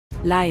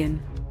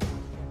Lion.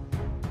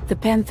 The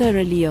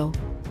Panthera Leo.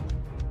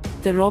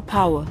 The raw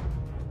power.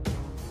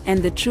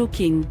 And the true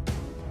king,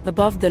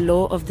 above the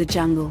law of the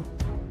jungle.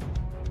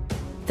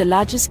 The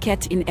largest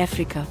cat in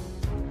Africa.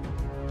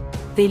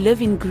 They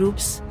live in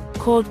groups,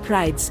 called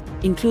prides,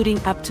 including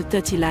up to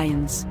 30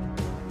 lions.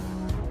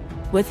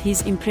 With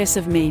his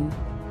impressive mane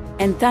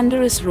and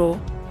thunderous roar,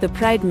 the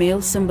pride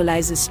male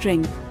symbolizes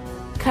strength,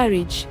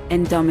 courage,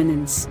 and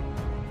dominance.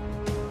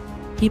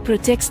 He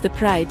protects the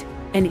pride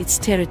and its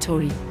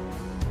territory.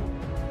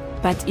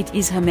 But it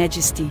is Her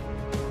Majesty,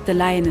 the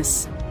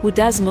lioness, who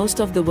does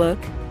most of the work,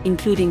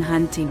 including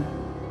hunting.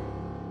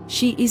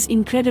 She is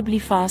incredibly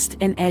fast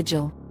and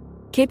agile,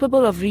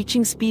 capable of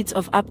reaching speeds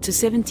of up to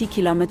 70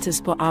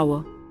 kilometers per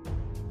hour.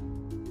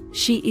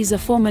 She is a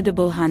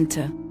formidable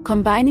hunter,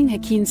 combining her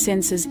keen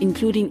senses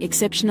including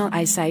exceptional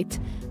eyesight,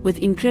 with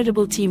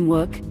incredible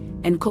teamwork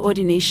and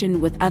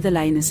coordination with other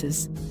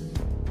lionesses.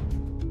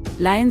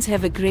 Lions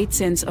have a great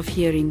sense of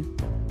hearing,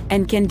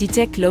 and can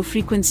detect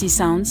low-frequency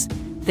sounds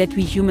that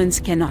we humans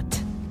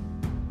cannot.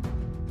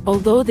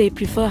 Although they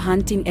prefer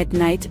hunting at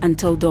night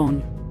until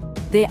dawn,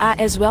 they are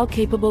as well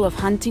capable of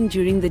hunting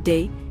during the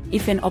day,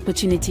 if an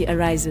opportunity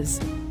arises.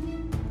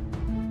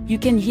 You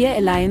can hear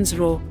a lion's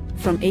roar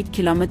from 8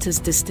 kilometers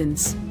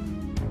distance.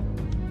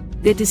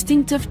 Their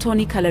distinctive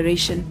tawny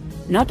coloration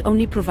not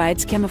only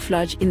provides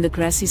camouflage in the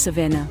grassy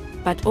savannah,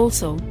 but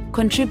also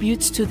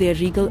contributes to their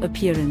regal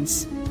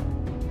appearance.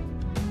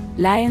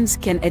 Lions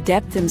can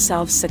adapt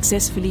themselves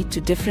successfully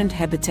to different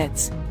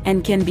habitats,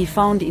 and can be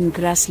found in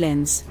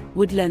grasslands,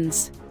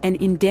 woodlands, and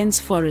in dense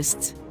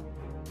forests.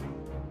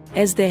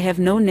 As they have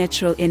no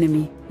natural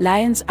enemy,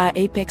 lions are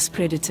apex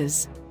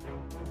predators.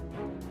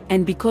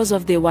 And because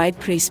of their wide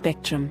prey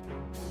spectrum,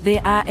 they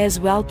are as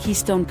well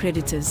keystone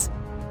predators.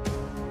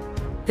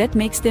 That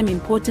makes them an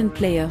important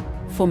player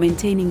for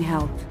maintaining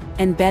health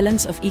and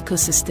balance of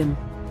ecosystem.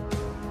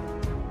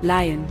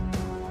 Lion.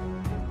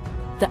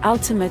 The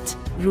ultimate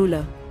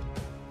ruler.